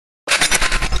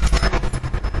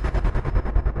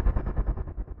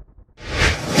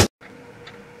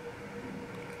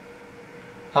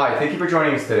Hi, thank you for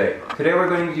joining us today. Today we're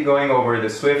going to be going over the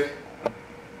Swift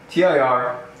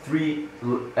TIR 3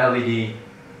 LED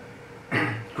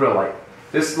grill light.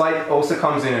 This light also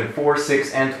comes in 4,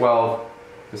 6, and 12,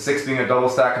 the 6 being a double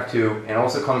stack of 2, and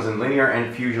also comes in linear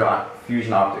and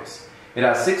fusion optics. It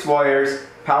has 6 wires,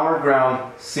 power,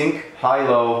 ground, sync,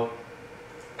 high-low,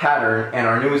 pattern, and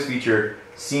our newest feature,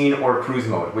 scene or cruise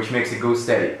mode, which makes it go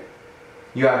steady.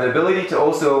 You have the ability to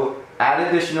also add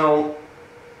additional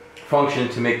function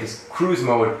to make this cruise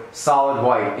mode solid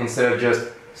white instead of just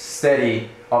steady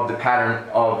of the pattern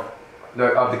of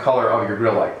the color of your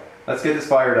grill light. Let's get this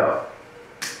fired up.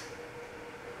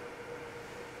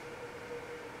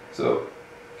 So you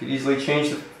can easily change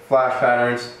the flash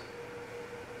patterns.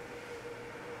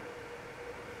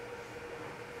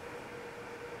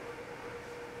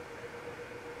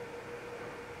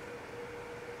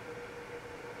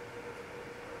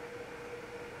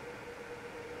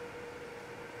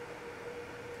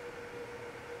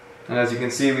 And as you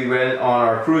can see, we went on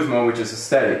our cruise mode, which is a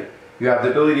steady. You have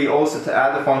the ability also to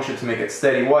add the function to make it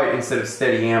steady white instead of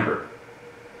steady amber.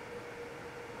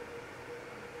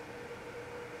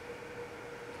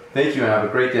 Thank you and have a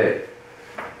great day.